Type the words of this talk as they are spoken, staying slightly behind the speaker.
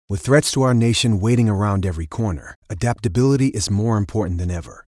With threats to our nation waiting around every corner, adaptability is more important than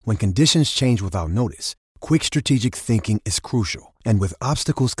ever. When conditions change without notice, quick strategic thinking is crucial. And with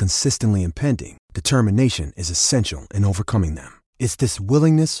obstacles consistently impending, determination is essential in overcoming them. It's this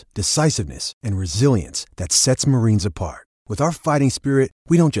willingness, decisiveness, and resilience that sets Marines apart. With our fighting spirit,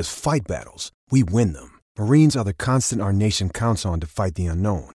 we don't just fight battles, we win them. Marines are the constant our nation counts on to fight the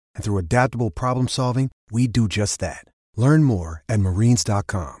unknown. And through adaptable problem solving, we do just that. Learn more at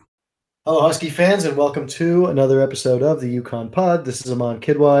marines.com. Hello, Husky fans, and welcome to another episode of the Yukon Pod. This is Aman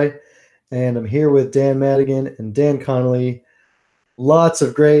Kidwai, and I'm here with Dan Madigan and Dan Connolly. Lots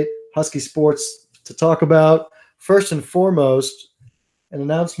of great Husky sports to talk about. First and foremost, an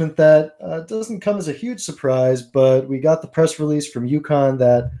announcement that doesn't come as a huge surprise, but we got the press release from UConn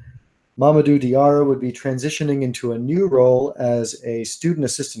that Mamadou Diarra would be transitioning into a new role as a student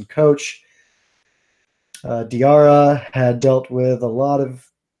assistant coach. Diarra had dealt with a lot of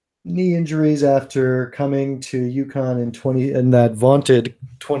knee injuries after coming to UConn in that vaunted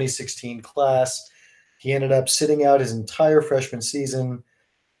 2016 class. He ended up sitting out his entire freshman season,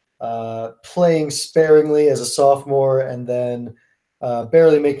 playing sparingly as a sophomore, and then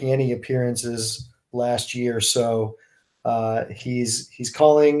barely making any appearances last year. So he's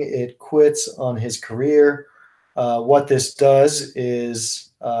calling it quits on his career. What this does is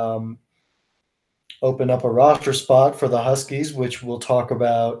open up a roster spot for the Huskies, which we'll talk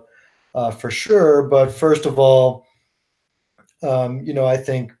about for sure. But first of all, I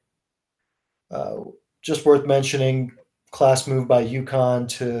think just worth mentioning, class move by UConn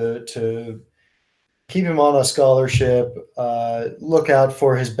to keep him on a scholarship, look out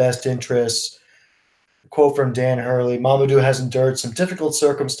for his best interests. Quote from Dan Hurley: Mamadou has endured some difficult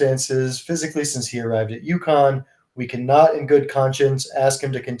circumstances physically since he arrived at UConn. We cannot in good conscience ask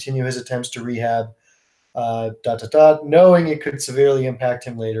him to continue his attempts to rehab, knowing it could severely impact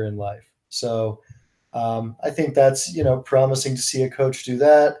him later in life. So I think that's, promising to see a coach do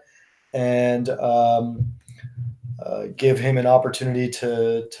that and give him an opportunity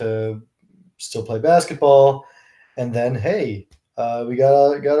to still play basketball. And then, hey, we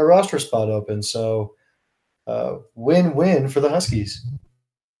got a roster spot open. So win-win for the Huskies.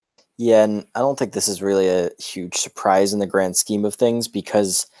 Yeah, and I don't think this is really a huge surprise in the grand scheme of things,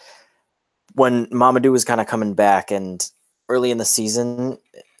 because when Mamadou was kind of coming back and early in the season,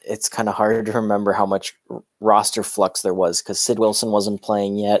 it's kind of hard to remember how much roster flux there was, because Sid Wilson wasn't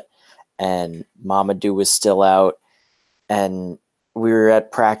playing yet and Mamadou was still out. And we were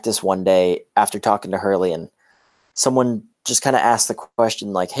at practice one day after talking to Hurley, and someone just kind of asked the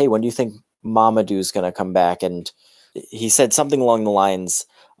question, like, hey, when do you think Mamadou's going to come back? And he said something along the lines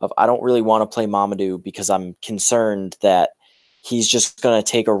of, I don't really want to play Mamadou because I'm concerned that he's just going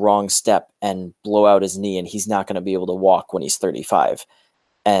to take a wrong step and blow out his knee and he's not going to be able to walk when he's 35.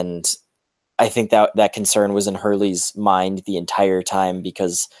 And I think that concern was in Hurley's mind the entire time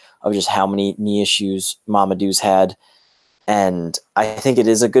because of just how many knee issues Mamadou's had. And I think it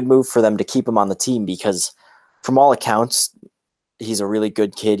is a good move for them to keep him on the team because from all accounts, he's a really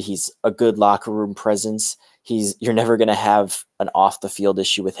good kid. He's a good locker room presence. You're never going to have an off the field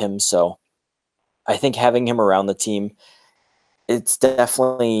issue with him. So I think having him around the team, it's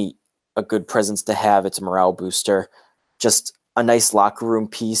definitely a good presence to have. It's a morale booster, just a nice locker room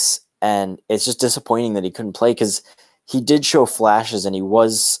piece. And it's just disappointing that he couldn't play because he did show flashes and he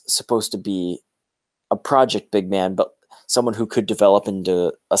was supposed to be a project big man, but someone who could develop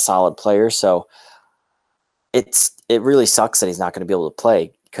into a solid player. So it really sucks that he's not going to be able to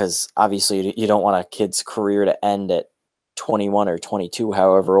play because obviously you don't want a kid's career to end at 21 or 22,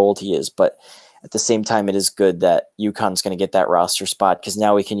 however old he is. But at the same time, it is good that UConn's going to get that roster spot because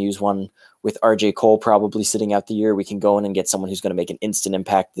now we can use one with RJ Cole probably sitting out the year. We can go in and get someone who's going to make an instant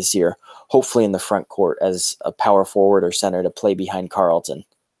impact this year, hopefully in the front court as a power forward or center to play behind Carlton.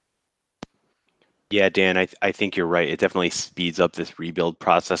 Yeah, Dan, I think you're right. It definitely speeds up this rebuild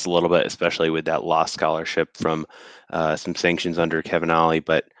process a little bit, especially with that lost scholarship from some sanctions under Kevin Ollie.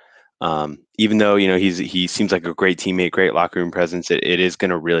 But even though, he seems like a great teammate, great locker room presence, it is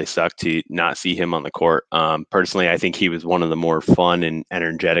going to really suck to not see him on the court. Personally, I think he was one of the more fun and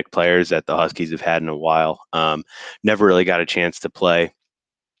energetic players that the Huskies have had in a while. Never really got a chance to play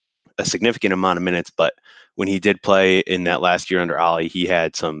a significant amount of minutes, but when he did play in that last year under Ollie, he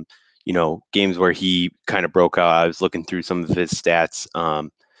had some games where he kind of broke out. I was looking through some of his stats.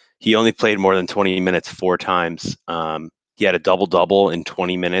 He only played more than 20 minutes 4 times. He had a double-double in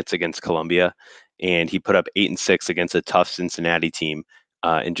 20 minutes against Columbia, and he put up 8 and 6 against a tough Cincinnati team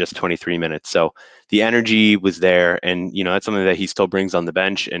in just 23 minutes. So the energy was there, and that's something that he still brings on the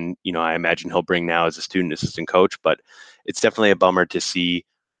bench, and I imagine he'll bring now as a student assistant coach. But it's definitely a bummer to see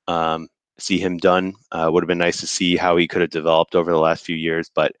see him done. Would have been nice to see how he could have developed over the last few years,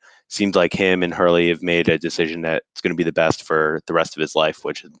 but seems like him and Hurley have made a decision that it's going to be the best for the rest of his life,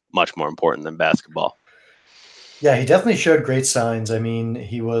 which is much more important than basketball. Yeah, he definitely showed great signs. I mean,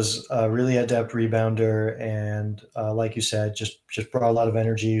 he was a really adept rebounder, and like you said, just brought a lot of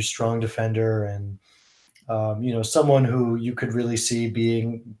energy. Strong defender, and someone who you could really see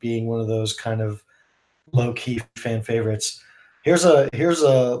being one of those kind of low key fan favorites. Here's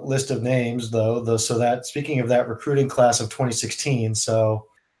a list of names though. So that speaking of that recruiting class of 2016, so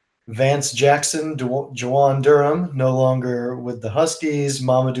Vance Jackson, Jawan Durham, no longer with the Huskies.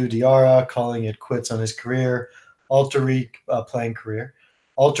 Mamadou Diarra calling it quits on his career. Altariq playing career.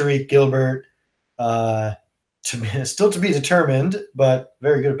 Altariq Gilbert, still to be determined, but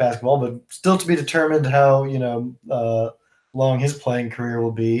very good at basketball. But still to be determined how long his playing career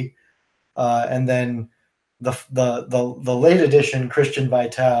will be. And then the late addition Christian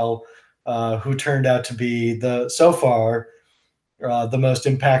Vital, who turned out to be so far the most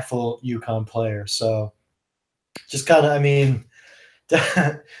impactful UConn player. So just kind of, I mean,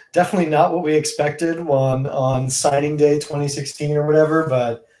 definitely not what we expected on signing day 2016 or whatever,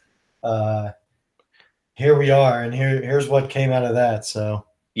 but here we are, and here's what came out of that. So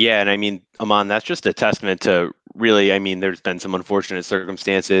yeah, and I mean, Aman, that's just a testament to really. I mean, there's been some unfortunate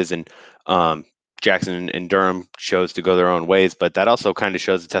circumstances, and Jackson and Durham chose to go their own ways, but that also kind of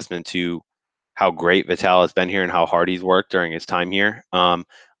shows a testament to how great Vital has been here and how hard he's worked during his time here. I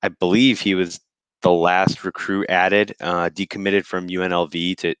believe he was the last recruit added, decommitted from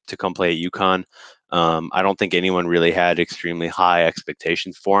UNLV to come play at UConn. I don't think anyone really had extremely high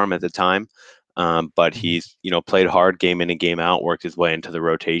expectations for him at the time, but he's played hard game in and game out, worked his way into the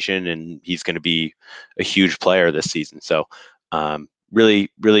rotation, and he's going to be a huge player this season. So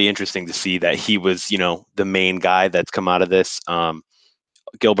really, really interesting to see that he was the main guy that's come out of this.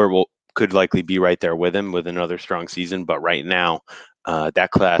 Gilbert could likely be right there with him with another strong season, but right now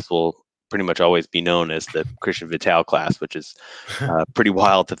that class will pretty much always be known as the Christian Vital class, which is pretty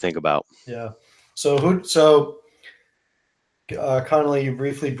wild to think about. Yeah. So Connolly, you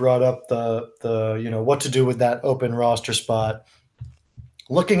briefly brought up the what to do with that open roster spot.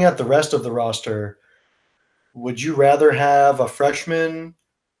 Looking at the rest of the roster, would you rather have a freshman,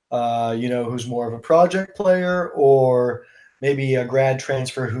 who's more of a project player, or maybe a grad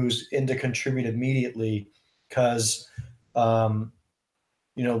transfer who's in to contribute immediately? Because,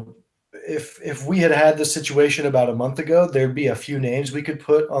 if we had this situation about a month ago, there'd be a few names we could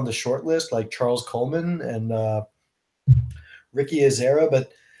put on the short list, like Charles Coleman and Ricky Azera,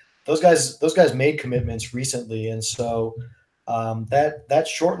 but those guys made commitments recently, and so that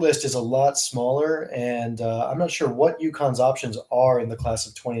short list is a lot smaller. And I'm not sure what UConn's options are in the class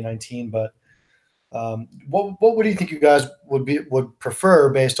of 2019, but what do you think you guys would prefer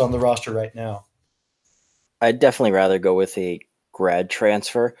based on the roster right now? I'd definitely rather go with a grad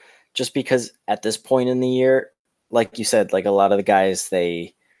transfer, just because at this point in the year, like you said, like a lot of the guys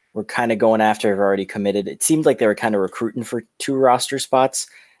they were kind of going after have already committed. It seemed like they were kind of recruiting for 2 roster spots.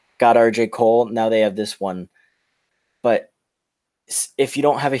 Got RJ Cole, now they have this one. But if you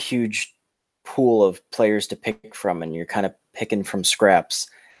don't have a huge pool of players to pick from and you're kind of picking from scraps,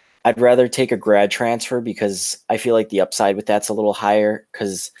 I'd rather take a grad transfer because I feel like the upside with that's a little higher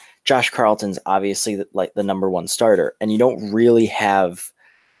because Josh Carlton's obviously the number 1 starter, and you don't really have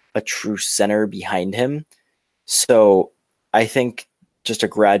a true center behind him. So I think just a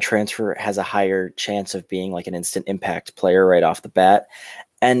grad transfer has a higher chance of being like an instant impact player right off the bat.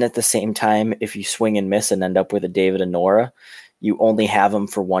 And at the same time, if you swing and miss and end up with a David Anora, you only have him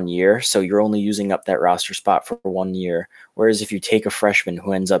for 1 year. So you're only using up that roster spot for 1 year. Whereas if you take a freshman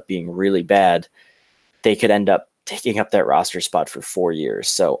who ends up being really bad, they could end up taking up that roster spot for 4 years.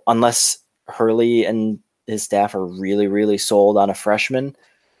 So unless Hurley and his staff are really, really sold on a freshman,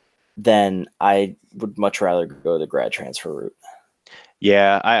 then I would much rather go the grad transfer route.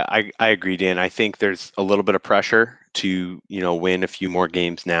 Yeah, I agree, Dan. I think there's a little bit of pressure to win a few more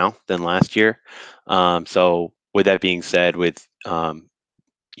games now than last year. So with that being said, with a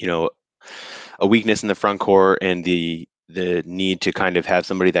weakness in the front court and the need to kind of have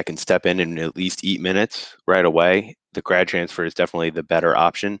somebody that can step in and at least eat minutes right away, the grad transfer is definitely the better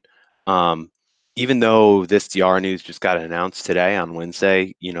option. Even though this Diarra news just got announced today on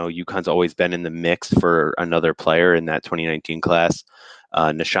Wednesday, UConn's always been in the mix for another player in that 2019 class.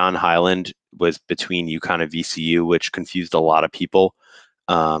 Nah'Shon Hyland was between UConn and VCU, which confused a lot of people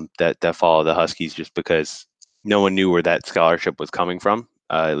that follow the Huskies just because no one knew where that scholarship was coming from,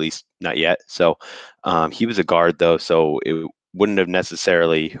 at least not yet. So he was a guard, though, so wouldn't have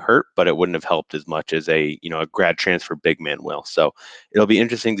necessarily hurt, but it wouldn't have helped as much as a grad transfer big man will. So it'll be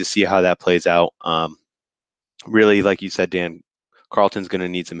interesting to see how that plays out. Really, like you said, Dan, Carleton's going to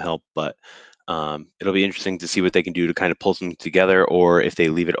need some help, but it'll be interesting to see what they can do to kind of pull something together, or if they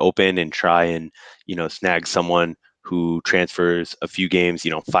leave it open and try and snag someone who transfers a few games,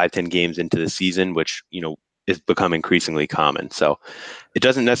 5-10 games into the season, which is become increasingly common. So it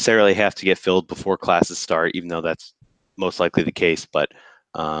doesn't necessarily have to get filled before classes start, even though that's most likely the case. But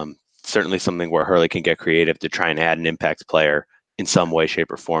certainly something where Hurley can get creative to try and add an impact player in some way,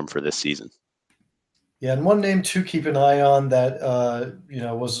 shape, or form for this season. Yeah, and one name to keep an eye on that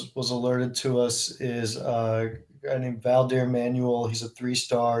was alerted to us is a guy named Valdir Manuel. He's a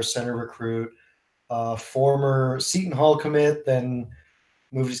 3-star center recruit, former Seton Hall commit, then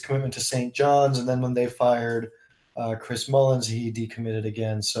moved his commitment to St. John's, and then when they fired Chris Mullins, he decommitted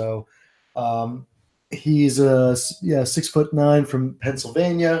again. So he's 6'9" from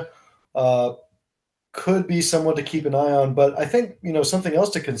Pennsylvania. Could be someone to keep an eye on, but I think something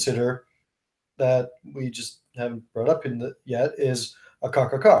else to consider that we just haven't brought up yet is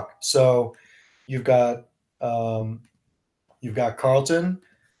Akok. So you've got Carleton,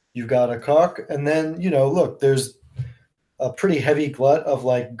 you've got Akok, and then look, there's a pretty heavy glut of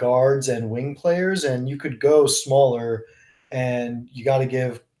like guards and wing players, and you could go smaller, and you got to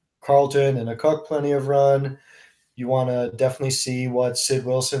give Carleton and Akok plenty of run. You want to definitely see what Sid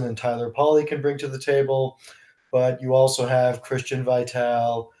Wilson and Tyler Pauley can bring to the table, but you also have Christian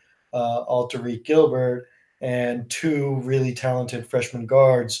Vital, Alterique Gilbert, and 2 really talented freshman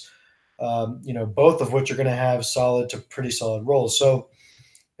guards, both of which are going to have solid to pretty solid roles. So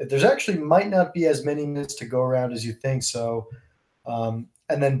there's actually might not be as many minutes to go around as you think. So, and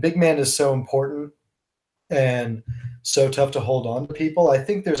then big man is so important and so tough to hold on to people. I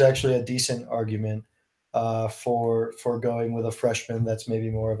think there's actually a decent argument for going with a freshman that's maybe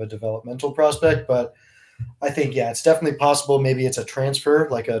more of a developmental prospect, but I think it's definitely possible. Maybe it's a transfer,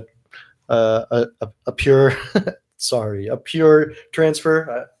 like a pure a pure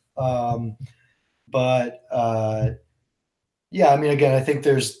transfer. But I mean, again, I think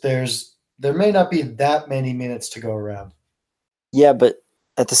there may not be that many minutes to go around. Yeah, but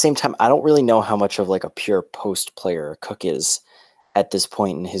at the same time, I don't really know how much of like a pure post player Cook is at this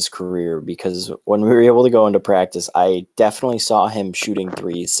point in his career, because when we were able to go into practice, I definitely saw him shooting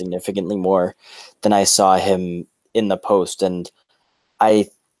threes significantly more than I saw him in the post. And I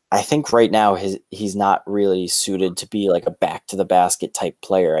think right now he's not really suited to be like a back to the basket type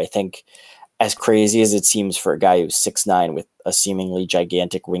player. I think, as crazy as it seems for a guy who's 6'9" with a seemingly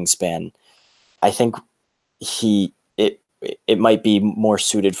gigantic wingspan, I think it might be more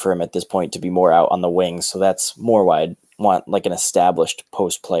suited for him at this point to be more out on the wings. So that's more why I'd want like an established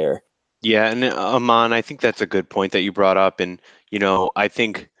post player. Yeah, and Aman, I think that's a good point that you brought up. And, I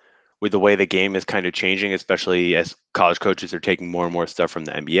think with the way the game is kind of changing, especially as college coaches are taking more and more stuff from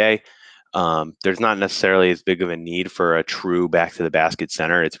the NBA, there's not necessarily as big of a need for a true back to the basket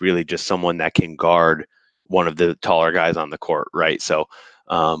center. It's really just someone that can guard one of the taller guys on the court, right? So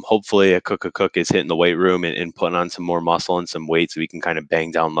hopefully a Cook is hitting the weight room and putting on some more muscle and some weight so he can kind of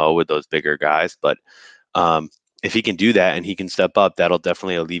bang down low with those bigger guys. But if he can do that and he can step up, that'll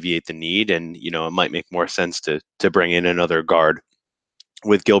definitely alleviate the need. And, it might make more sense to bring in another guard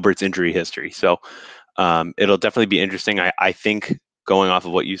with Gilbert's injury history. So it'll definitely be interesting. I think, going off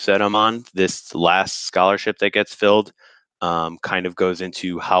of what you said, Aman, this last scholarship that gets filled kind of goes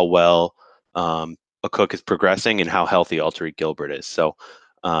into how well a Cook is progressing and how healthy Alterique Gilbert is. So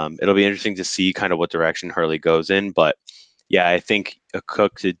it'll be interesting to see kind of what direction Hurley goes in. But yeah, I think a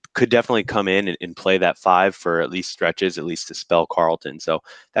Cook could definitely come in and play that 5 for at least stretches, at least to spell Carleton. So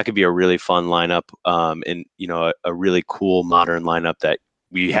that could be a really fun lineup, and a really cool modern lineup that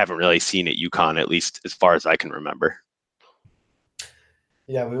we haven't really seen at UConn, at least as far as I can remember.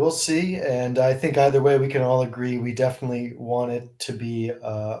 Yeah, we will see, and I think either way, we can all agree we definitely want it to be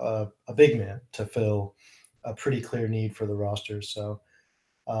a big man to fill a pretty clear need for the roster. So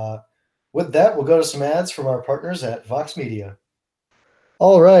with that, we'll go to some ads from our partners at Vox Media.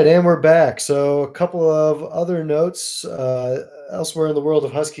 All right, and we're back. So a couple of other notes elsewhere in the world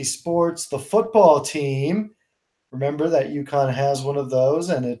of Husky sports. The football team, remember that UConn has one of those,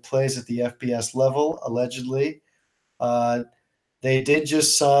 and it plays at the FBS level, allegedly. They did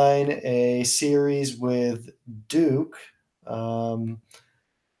just sign a series with Duke.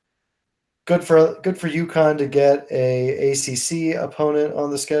 Good for UConn to get a ACC opponent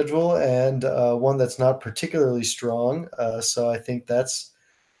on the schedule, and one that's not particularly strong. So I think that's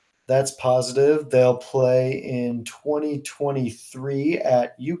positive. They'll play in 2023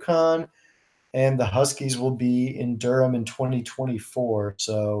 at UConn. and the Huskies will be in Durham in 2024.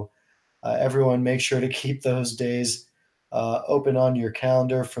 So everyone make sure to keep those days open on your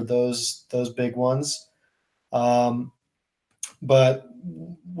calendar for those big ones. But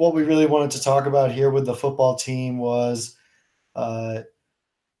what we really wanted to talk about here with the football team was the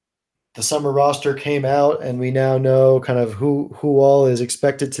summer roster came out, and we now know kind of who all is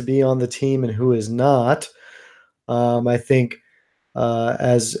expected to be on the team and who is not. I think,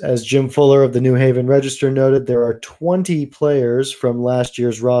 as Jim Fuller of the New Haven Register noted, there are 20 players from last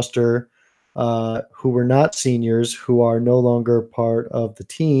year's roster who were not seniors who are no longer part of the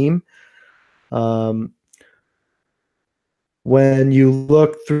team. When you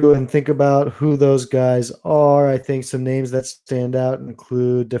look through and think about who those guys are, I think some names that stand out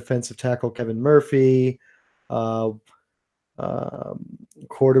include defensive tackle Kevin Murphy,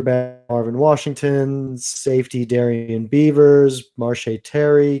 quarterback Marvin Washington, safety Darian Beavers, Marsha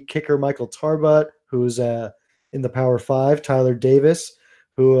Terry, kicker Michael Tarbutt, who's in the Power 5, Tyler Davis,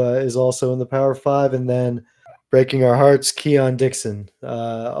 who is also in the Power 5, and then breaking our hearts, Keon Dixon,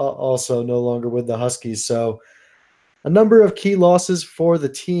 also no longer with the Huskies. So a number of key losses for the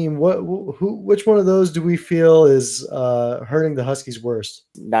team. Which one of those do we feel is hurting the Huskies worst?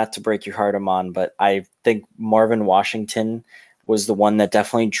 Not to break your heart, Amon, but I think Marvin Washington was the one that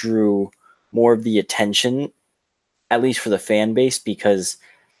definitely drew more of the attention, at least for the fan base, because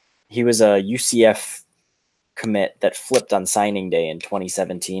he was a UCF commit that flipped on signing day in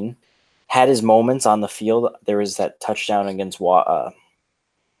 2017. Had his moments on the field. There was that touchdown against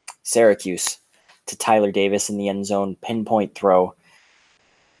Syracuse to Tyler Davis in the end zone, pinpoint throw.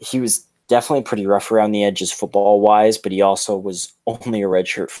 He was definitely pretty rough around the edges football-wise, but he also was only a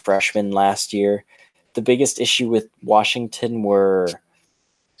redshirt freshman last year. The biggest issue with Washington were,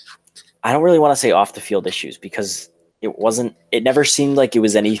 I don't really want to say off-the-field issues, because it never seemed like it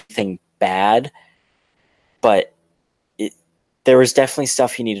was anything bad, but there was definitely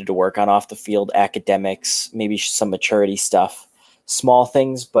stuff he needed to work on off the field, academics, maybe some maturity stuff, small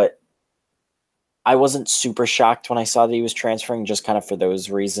things, but I wasn't super shocked when I saw that he was transferring, just kind of for those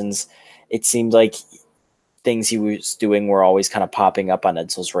reasons. It seemed like things he was doing were always kind of popping up on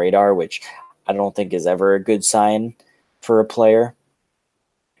Edsall's radar, which I don't think is ever a good sign for a player.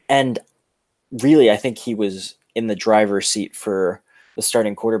 And really, I think he was in the driver's seat for the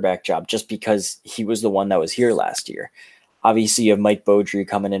starting quarterback job just because he was the one that was here last year. Obviously, you have Mike Beaudry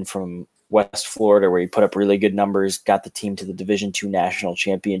coming in from West Florida, where he put up really good numbers, got the team to the Division II national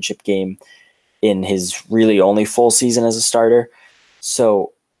championship game in his really only full season as a starter.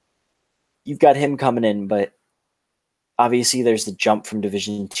 So you've got him coming in, but obviously there's the jump from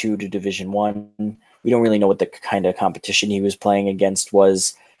Division II to Division I. We don't really know what the kind of competition he was playing against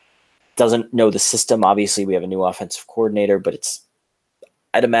was. Doesn't know the system. Obviously, we have a new offensive coordinator, but it's,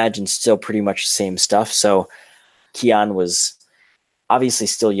 I'd imagine, still pretty much the same stuff. So Keon was obviously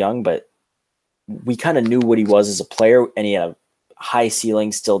still young, but we kind of knew what he was as a player, and he had a high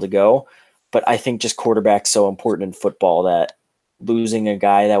ceiling still to go. But I think just quarterback's so important in football that losing a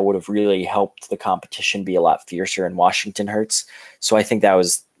guy that would have really helped the competition be a lot fiercer in Washington hurts. So I think that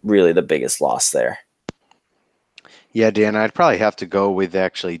was really the biggest loss there. Yeah, Dan, I'd probably have to go with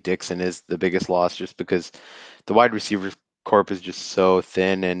actually Dixon is the biggest loss, just because the wide receiver corp is just so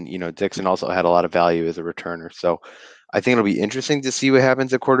thin, and Dixon also had a lot of value as a returner. So I think it'll be interesting to see what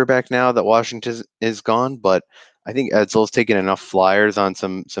happens at quarterback now that Washington is gone. But I think Edsall's taken enough flyers on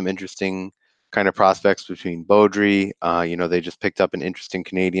some interesting kind of prospects between Beaudry. They just picked up an interesting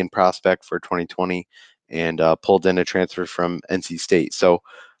Canadian prospect for 2020 and pulled in a transfer from NC State. So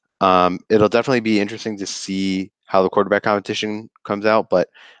it'll definitely be interesting to see how the quarterback competition comes out, but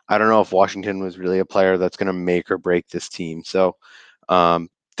I don't know if Washington was really a player that's going to make or break this team. So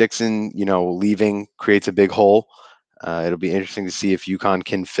Dixon, leaving creates a big hole. It'll be interesting to see if UConn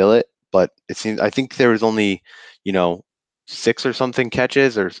can fill it, but I think there was only, 6 or something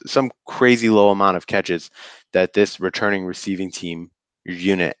catches or some crazy low amount of catches that this returning receiving team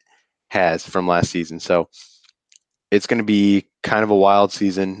unit has from last season. So it's going to be kind of a wild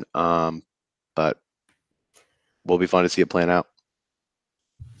season, but will be fun to see it plan out.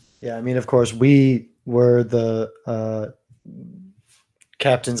 Yeah, I mean, of course, we were the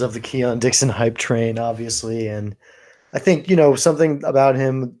captains of the Keon Dixon hype train, obviously, and I think, something about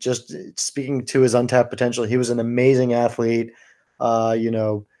him, just speaking to his untapped potential, he was an amazing athlete, a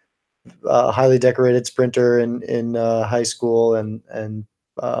highly decorated sprinter in high school, and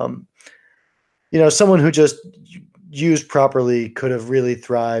someone who just used properly could have really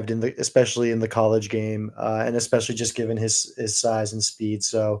thrived especially in the college game, and especially just given his size and speed.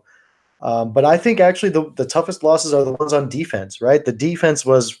 So, but I think actually the toughest losses are the ones on defense, right? The defense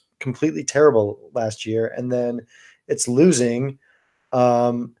was completely terrible last year, and then it's losing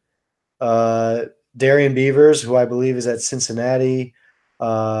Darian Beavers, who I believe is at Cincinnati,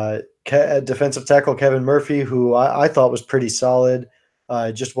 defensive tackle Kevin Murphy, who I thought was pretty solid.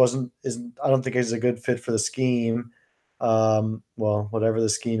 Just isn't I don't think is a good fit for the scheme. Well, whatever the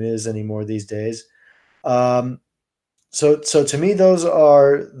scheme is anymore these days. So to me, those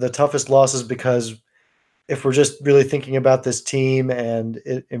are the toughest losses, because if we're just really thinking about this team and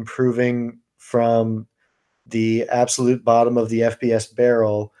it improving from the absolute bottom of the FBS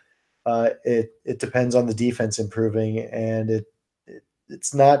barrel, it depends on the defense improving, and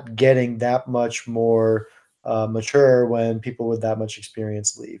it's not getting that much more mature when people with that much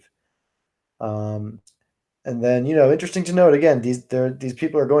experience leave. And then, interesting to note again, these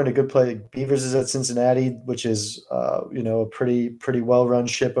people are going to good play. Beavers is at Cincinnati, which is a pretty well run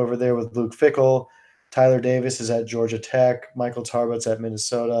ship over there with Luke Fickell. Tyler Davis is at Georgia Tech. Michael Tarbut's at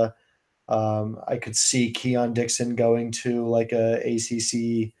Minnesota. I could see Keon Dixon going to like a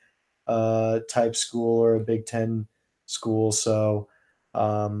ACC type school or a Big Ten school. So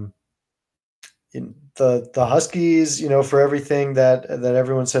the Huskies, for everything that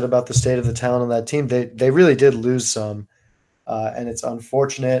everyone said about the state of the talent on that team, they really did lose some, and it's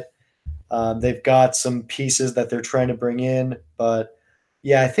unfortunate. They've got some pieces that they're trying to bring in, but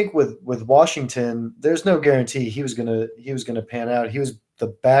yeah, I think with Washington, there's no guarantee he was gonna pan out. He was the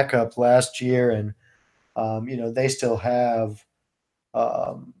backup last year, and they still have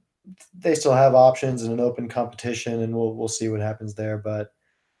options and an open competition, and we'll see what happens there. But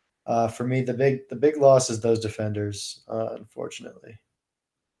for me, the big loss is those defenders, unfortunately.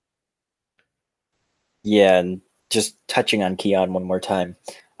 Yeah, and just touching on Keon one more time,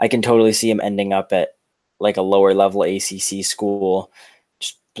 I can totally see him ending up at like a lower level ACC school,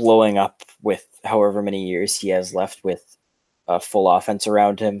 just blowing up with however many years he has left with a full offense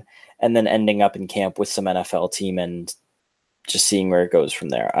around him, and then ending up in camp with some NFL team and just seeing where it goes from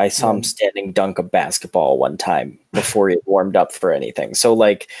there. I saw him standing dunk a basketball one time before he warmed up for anything. So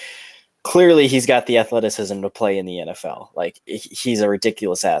like, clearly he's got the athleticism to play in the NFL. Like, he's a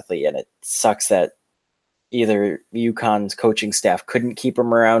ridiculous athlete, and it sucks that either UConn's coaching staff couldn't keep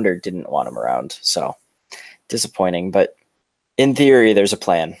him around or didn't want him around. So disappointing, but in theory, there's a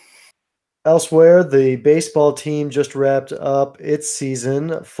plan. Elsewhere, the baseball team just wrapped up its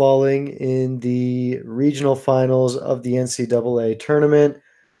season, falling in the regional finals of the NCAA tournament.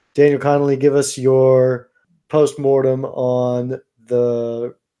 Daniel Connolly, give us your postmortem on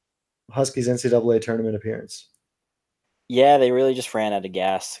the Huskies NCAA tournament appearance. Yeah, they really just ran out of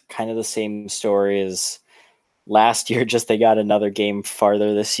gas. Kind of the same story as last year, just they got another game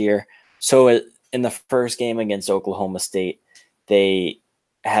farther this year. So in the first game against Oklahoma State, they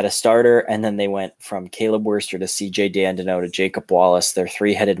had a starter, and then they went from Caleb Worster to CJ Dandino to Jacob Wallace, their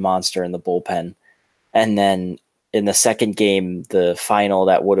three-headed monster in the bullpen. And then in the second game, the final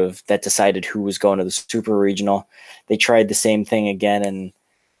that decided who was going to the Super Regional, they tried the same thing again, and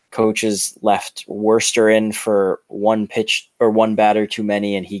coaches left Worster in for one pitch or one batter too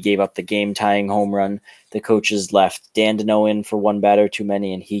many, and he gave up the game-tying home run. The coaches left Dandino in for one batter too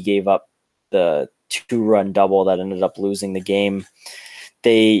many, and he gave up the two-run double that ended up losing the game.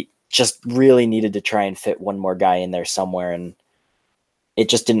 They just really needed to try and fit one more guy in there somewhere, and it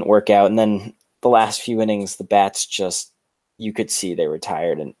just didn't work out. And then the last few innings, the bats just, you could see they were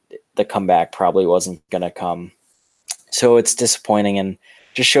tired, and the comeback probably wasn't going to come. So it's disappointing, and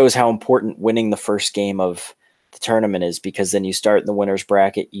just shows how important winning the first game of the tournament is, because then you start in the winner's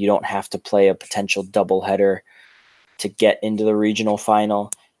bracket. You don't have to play a potential doubleheader to get into the regional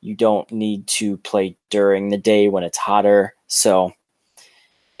final. You don't need to play during the day when it's hotter. So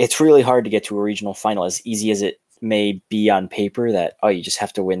it's really hard to get to a regional final, as easy as it may be on paper, that, you just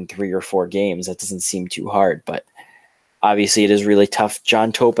have to win 3 or 4 games. That doesn't seem too hard, but obviously it is really tough.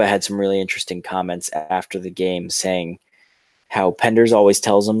 John Topa had some really interesting comments after the game, saying how Penders always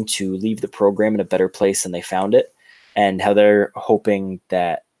tells them to leave the program in a better place than they found it, and how they're hoping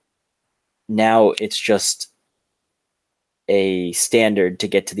that now it's just a standard to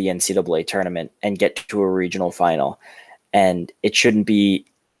get to the NCAA tournament and get to a regional final. And it shouldn't be,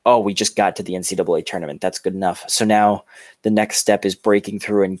 we just got to the NCAA tournament, that's good enough. So now the next step is breaking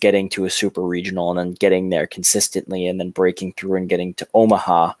through and getting to a super regional, and then getting there consistently, and then breaking through and getting to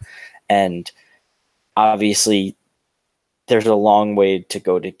Omaha. And obviously there's a long way to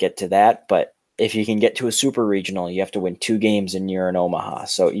go to get to that, but if you can get to a super regional, you have to win 2 games and you're in Omaha.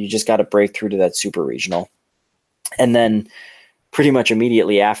 So you just got to break through to that super regional. And then pretty much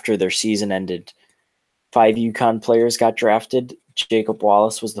immediately after their season ended, 5 UConn players got drafted. Jacob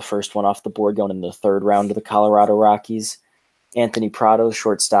Wallace was the first one off the board, going in the 3rd round of the Colorado Rockies. Anthony Prado,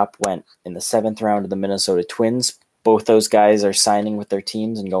 shortstop, went in the 7th round to the Minnesota Twins. Both those guys are signing with their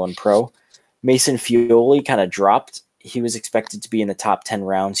teams and going pro. Mason Fioli kind of dropped. He was expected to be in the top 10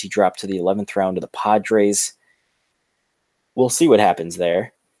 rounds. He dropped to the 11th round to the Padres. We'll see what happens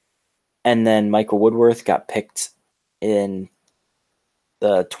there. And then Michael Woodworth got picked in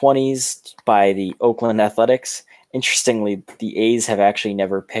the 20s by the Oakland Athletics. Interestingly, the A's have actually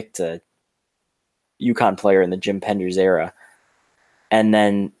never picked a UConn player in the Jim Penders era. And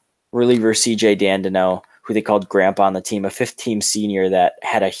then reliever CJ Dandino, who they called Grandpa on the team, a 5th-team senior that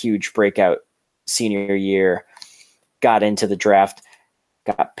had a huge breakout senior year, got into the draft,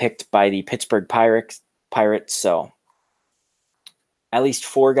 got picked by the Pittsburgh Pirates. So at least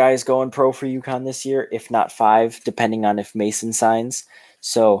 4 guys going pro for UConn this year, if not 5, depending on if Mason signs.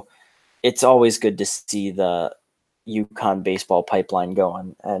 So it's always good to see the UConn baseball pipeline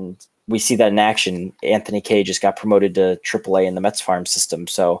going. And we see that in action. Anthony Kay just got promoted to AAA in the Mets farm system.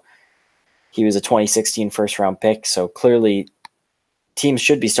 So he was a 2016 first-round pick. So clearly teams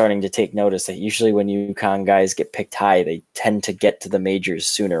should be starting to take notice that usually when UConn guys get picked high, they tend to get to the majors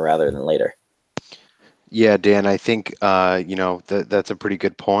sooner rather than later. Yeah, Dan, I think that's a pretty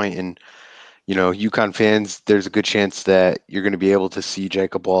good point. And UConn fans, there's a good chance that you're going to be able to see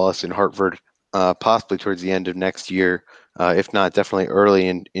Jacob Wallace in Hartford possibly towards the end of next year, if not definitely early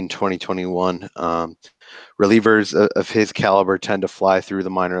in 2021. Relievers of his caliber tend to fly through the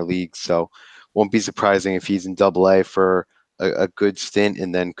minor leagues, so won't be surprising if he's in Double-A for a good stint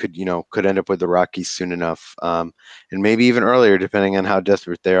and then could end up with the Rockies soon enough, and maybe even earlier, depending on how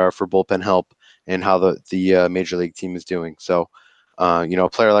desperate they are for bullpen help and how the major league team is doing. So, a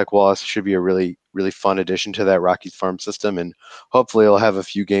player like Wallace should be a really, really fun addition to that Rockies farm system, and hopefully he'll have a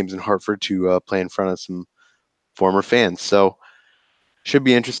few games in Hartford to play in front of some former fans. So should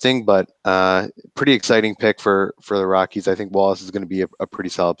be interesting, but pretty exciting pick for the Rockies. I think Wallace is going to be a pretty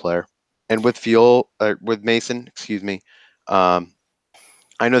solid player. And with Mason, excuse me, I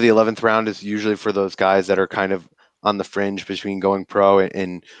know the 11th round is usually for those guys that are kind of on the fringe between going pro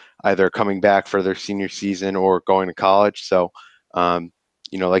and either coming back for their senior season or going to college. So,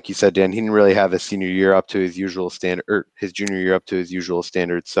 like you said, Dan, he didn't really have his senior year up to his usual standard, or his junior year up to his usual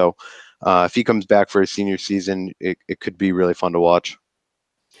standard. So if he comes back for his senior season, it could be really fun to watch.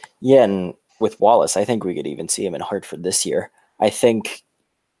 Yeah, and with Wallace, I think we could even see him in Hartford this year. I think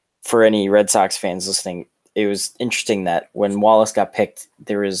for any Red Sox fans listening, it was interesting that when Wallace got picked,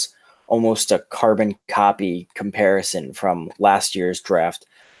 there was almost a carbon copy comparison from last year's draft.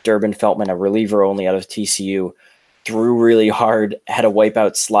 Durbin Feltman, a reliever only out of TCU, threw really hard, had a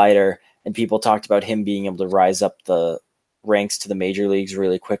wipeout slider, and people talked about him being able to rise up the ranks to the major leagues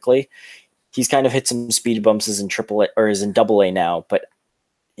really quickly. He's kind of hit some speed bumps as in AAA or is in Double-A now, but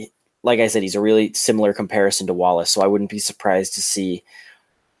like I said, he's a really similar comparison to Wallace, so I wouldn't be surprised to see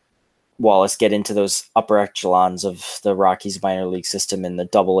Wallace get into those upper echelons of the Rockies minor league system in the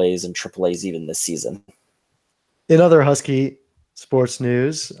Double-A's and AAA's even this season. In other Husky sports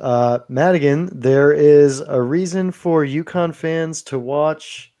news, Madigan, there is a reason for UConn fans to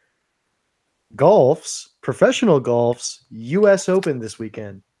watch professional golf's U.S. Open this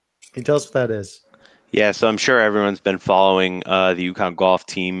weekend. Can you tell us what that is? Yeah, so I'm sure everyone's been following the UConn golf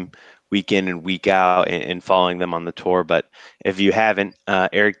team week in and week out and following them on the tour. But if you haven't,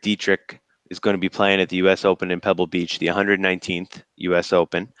 Eric Dietrich is going to be playing at the U.S. Open in Pebble Beach, the 119th U.S.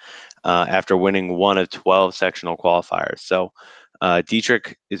 Open, after winning one of 12 sectional qualifiers. So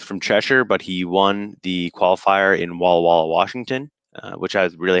Dietrich is from Cheshire, but he won the qualifier in Walla Walla, Washington, which I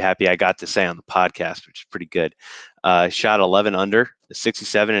was really happy I got to say on the podcast, which is pretty good. Shot 11 under, a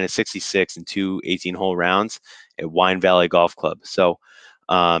 67 and a 66 in 2 18-hole rounds at Wine Valley Golf Club. So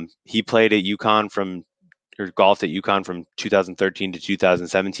he played at UConn golfed at UConn from 2013 to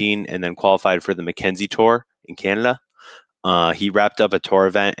 2017, and then qualified for the Mackenzie Tour in Canada. He wrapped up a tour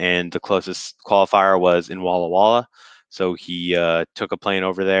event, and the closest qualifier was in Walla Walla. So he took a plane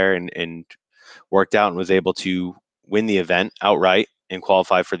over there and worked out and was able to win the event outright and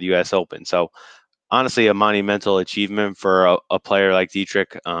qualify for the U.S. Open. So honestly, a monumental achievement for a player like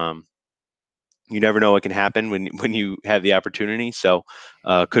Dietrich. You never know what can happen when you have the opportunity. So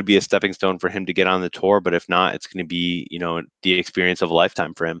could be a stepping stone for him to get on the tour. But if not, it's going to be, the experience of a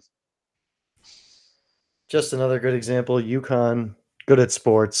lifetime for him. Just another good example. UConn, good at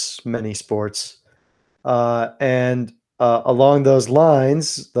sports, many sports. And along those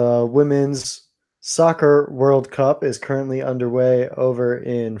lines, the Women's Soccer World Cup is currently underway over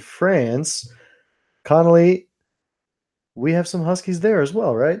in France. Connolly, we have some Huskies there as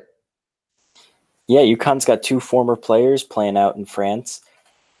well, right? Yeah, UConn's got 2 former players playing out in France.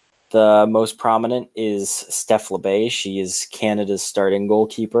 The most prominent is Steph LeBay. She is Canada's starting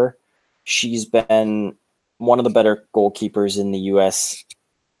goalkeeper. She's been one of the better goalkeepers in the U.S.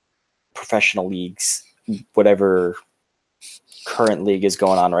 professional leagues, whatever current league is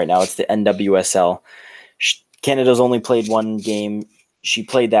going on right now. It's the NWSL. Canada's only played one game. She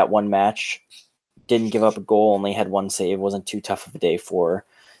played that one match, didn't give up a goal, only had one save. Wasn't too tough of a day for her.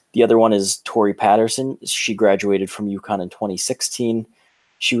 The other one is Tori Patterson. She graduated from UConn in 2016.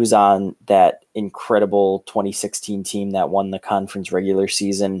 She was on that incredible 2016 team that won the conference regular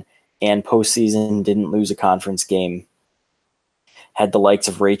season and postseason, didn't lose a conference game. Had the likes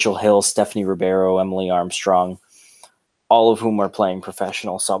of Rachel Hill, Stephanie Ribeiro, Emily Armstrong, all of whom are playing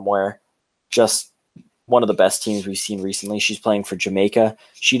professional somewhere. Just one of the best teams we've seen recently. She's playing for Jamaica.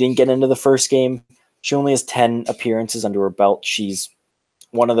 She didn't get into the first game. She only has 10 appearances under her belt. She's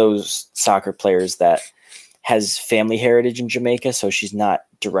one of those soccer players that has family heritage in Jamaica, so she's not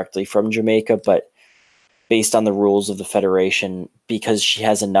directly from Jamaica, but based on the rules of the federation, because she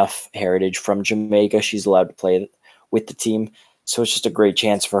has enough heritage from Jamaica, she's allowed to play with the team. So it's just a great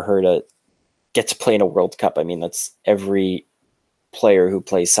chance for her to get to play in a World Cup. I mean, that's every player who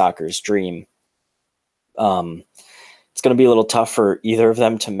plays soccer's dream. It's going to be a little tough for either of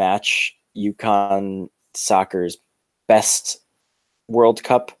them to match UConn soccer's best World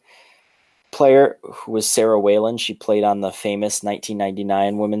Cup player, who was Sarah Whalen. She played on the famous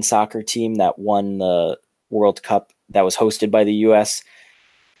 1999 women's soccer team that won the World Cup that was hosted by the U.S.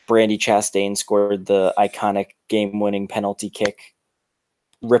 Brandi Chastain scored the iconic game-winning penalty kick,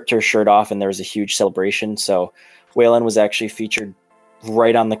 ripped her shirt off, and there was a huge celebration. So Whalen was actually featured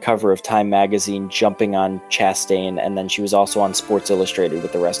right on the cover of Time magazine, jumping on Chastain, and then she was also on Sports Illustrated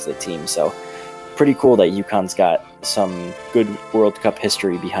with the rest of the team. So pretty cool that UConn's got some good World Cup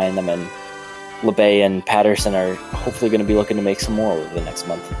history behind them, and LeBay and Patterson are hopefully going to be looking to make some more over the next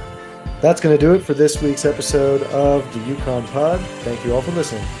month. That's going to do it for this week's episode of the UConn Pod. Thank you all for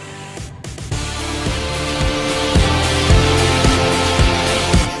listening.